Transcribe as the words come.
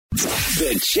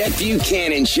The Chet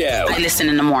Buchanan Show. I listen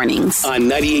in the mornings. On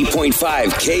 98.5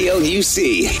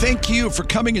 KLUC. Thank you for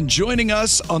coming and joining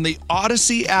us on the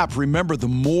Audacy app. Remember, the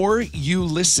more you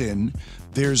listen,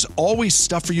 there's always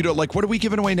stuff for you to like. What are we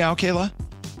giving away now, Kayla?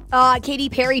 Katy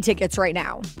Perry tickets right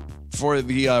now. For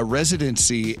the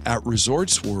residency at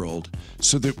Resorts World.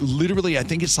 So that literally, I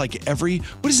think it's like every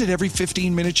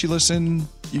 15 minutes you listen,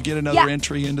 you get another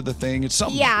entry into the thing. It's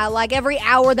something. Yeah, like every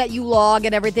hour that you log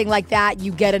and everything like that,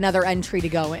 you get another entry to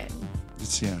go in.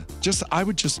 I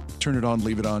would just turn it on,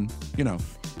 leave it on,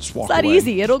 just walk away. It's not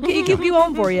easy. It'll keep you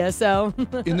home for you, so.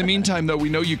 In the meantime, though, we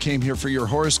know you came here for your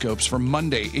horoscopes for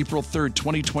Monday, April 3rd,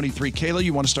 2023. Kayla,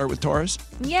 you want to start with Taurus?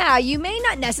 Yeah, you may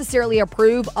not necessarily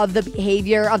approve of the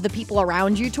behavior of the people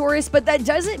around you, Taurus, but that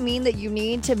doesn't mean that you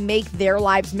need to make their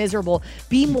lives miserable.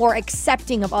 Be more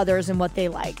accepting of others and what they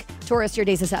like. Taurus, your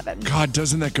day's a 7. God,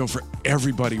 doesn't that go for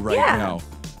everybody right now?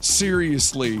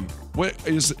 Seriously. What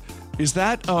is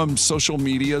that social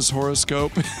media's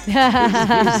horoscope? is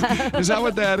that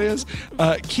what that is?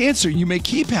 Cancer, you may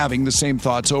keep having the same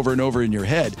thoughts over and over in your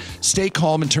head. Stay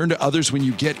calm and turn to others when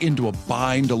you get into a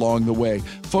bind along the way.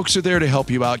 Folks are there to help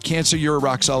you out. Cancer, you're a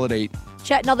rock solid 8.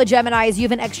 Chet and all the Geminis, you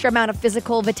have an extra amount of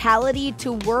physical vitality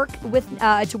to work with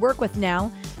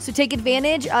now. So take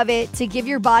advantage of it to give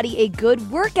your body a good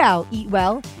workout. Eat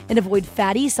well and avoid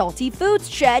fatty, salty foods,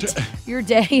 Chet. Your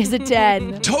day is a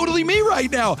 10. Totally me right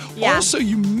now. Yeah. Also,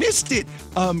 you missed it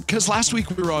because last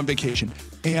week we were on vacation.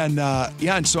 And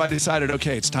and so I decided,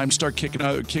 okay, it's time to start kicking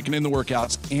in the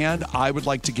workouts. And I would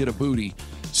like to get a booty.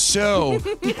 So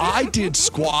I did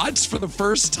squats for the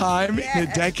first time in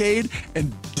a decade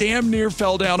and damn near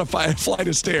fell down a flight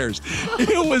of stairs.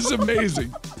 It was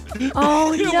amazing.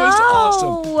 Oh, it was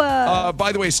awesome.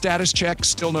 By the way, status check,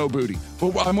 still no booty.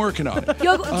 But I'm working on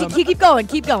it. Keep going.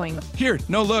 Keep going. Here,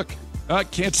 no, look.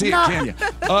 Can't see it, can you?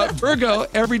 Virgo,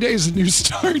 every day is a new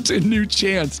start and new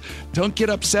chance. Don't get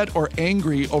upset or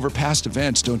angry over past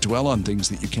events. Don't dwell on things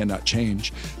that you cannot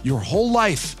change. Your whole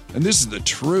life, and this is the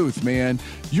truth, man,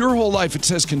 your whole life, it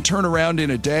says, can turn around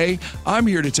in a day. I'm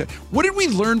here to tell you. What did we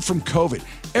learn from COVID?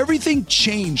 Everything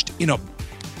changed in a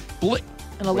blink.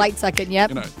 In a light second,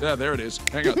 yep. Yeah, there it is.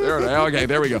 Hang on. Okay,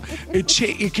 there we go.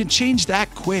 It can change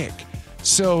that quick.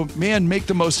 So, man, make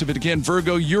the most of it. Again,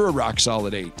 Virgo, you're a rock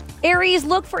solid 8. Aries,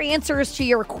 look for answers to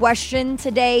your question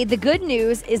today. The good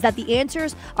news is that the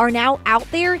answers are now out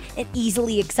there and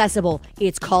easily accessible.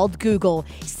 It's called Google.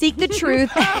 Seek the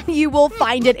truth and you will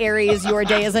find it, Aries. Your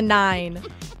day is a 9.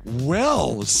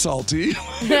 Well, Salty.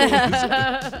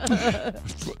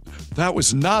 That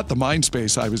was not the mind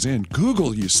space I was in.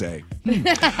 Google, you say.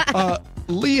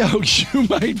 Leo, you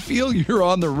might feel you're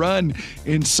on the run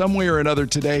in some way or another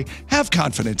today. Have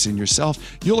confidence in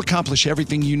yourself. You'll accomplish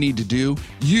everything you need to do.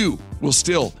 You will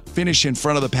still finish in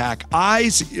front of the pack.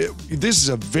 This is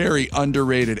a very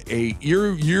underrated 8.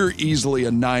 You're easily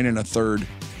a 9 1/3.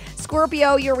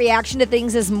 Scorpio, your reaction to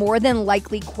things is more than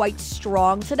likely quite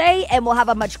strong today and will have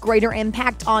a much greater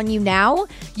impact on you now.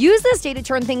 Use this day to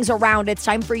turn things around. It's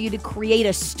time for you to create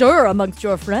a stir amongst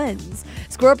your friends.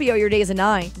 Scorpio, your day is a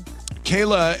 9.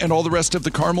 Kayla and all the rest of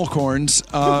the caramel corns,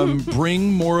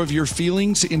 bring more of your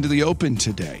feelings into the open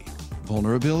today.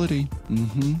 Vulnerability.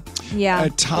 Mm-hmm. Yeah.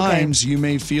 At times, you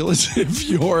may feel as if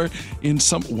you're in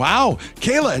some... Wow.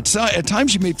 Kayla, at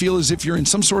times you may feel as if you're in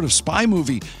some sort of spy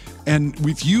movie and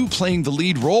with you playing the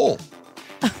lead role.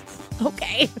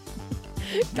 Okay.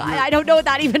 God, I don't know what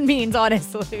that even means,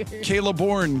 honestly. Kayla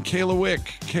Bourne, Kayla Wick,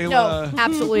 Kayla... No,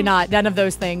 absolutely not. None of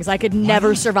those things. I could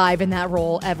never survive in that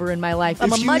role ever in my life.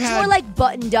 I'm a much more like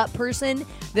buttoned up person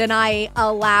than I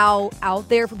allow out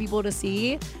there for people to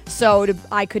see. So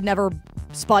I could never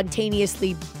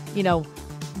spontaneously,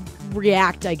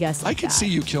 react, I guess. I could see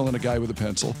you killing a guy with a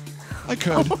pencil. I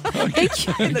could.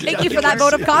 Thank you for that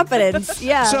vote of confidence.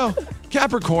 Yeah. So,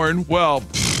 Capricorn, well,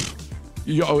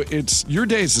 it's your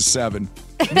day's a 7.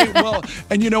 Well,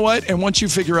 and you know what? And once you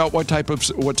figure out what type of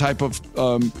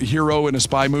hero in a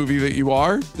spy movie that you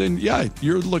are, then yeah,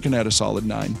 you're looking at a solid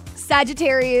 9.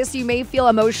 Sagittarius, you may feel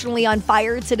emotionally on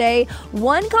fire today.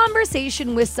 One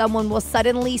conversation with someone will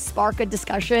suddenly spark a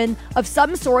discussion of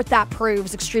some sort that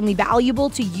proves extremely valuable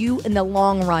to you in the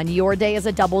long run. Your day is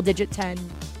a double-digit 10.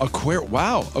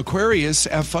 Wow. Aquarius,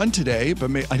 have fun today,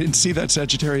 but I didn't see that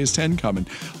Sagittarius 10 coming.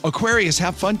 Aquarius,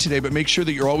 have fun today, but make sure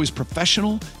that you're always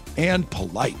professional and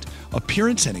polite.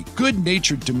 Appearance and a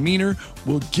good-natured demeanor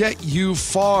will get you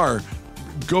far.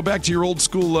 Go back to your old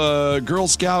school Girl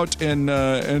Scout and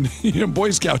Boy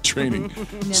Scout training.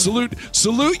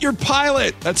 Salute your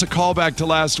pilot. That's a callback to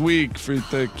last week for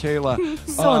the Kayla.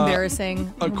 So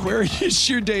embarrassing. Aquarius,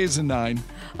 your day is a 9.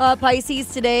 Pisces,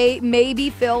 today may be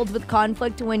filled with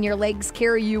conflict when your legs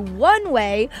carry you one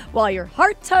way while your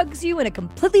heart tugs you in a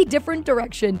completely different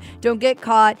direction. Don't get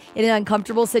caught in an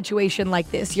uncomfortable situation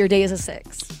like this. Your day is a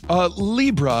 6.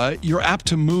 Libra, you're apt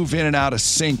to move in and out of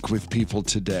sync with people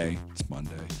today. It's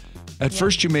Monday. At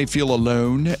first, you may feel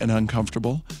alone and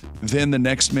uncomfortable. Then the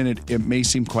next minute, it may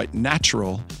seem quite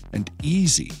natural and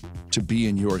easy to be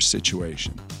in your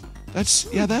situation.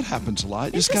 That happens a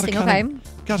lot. You just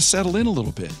gotta settle in a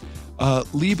little bit.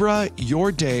 Libra,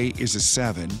 your day is a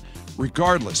 7.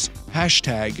 Regardless,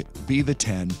 hashtag be the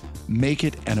 10. Make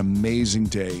it an amazing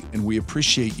day. And we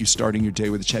appreciate you starting your day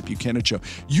with the Chet Buchanan Show.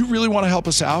 You really want to help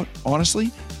us out?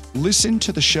 Honestly, listen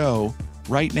to the show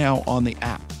right now on the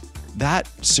app. That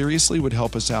seriously would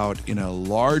help us out in a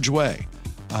large way.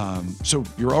 So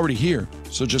you're already here,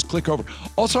 so just click over.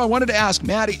 Also, I wanted to ask,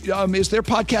 Maddie, is there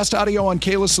podcast audio on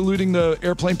Kayla saluting the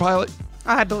airplane pilot?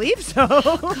 I believe so.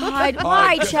 God,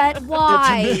 why, Chet?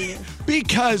 Why?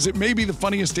 Because it may be the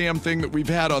funniest damn thing that we've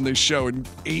had on this show in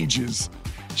ages.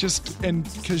 And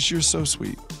because you're so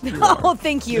sweet. Oh,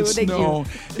 thank you. Thank you.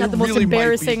 Not the most really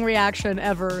embarrassing reaction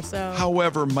ever. So,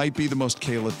 however, might be the most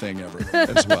Kayla thing ever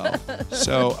as well.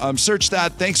 So search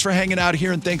that. Thanks for hanging out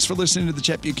here, and thanks for listening to the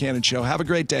Chet Buchanan Show. Have a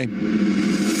great day.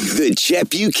 The Chet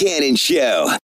Buchanan Show.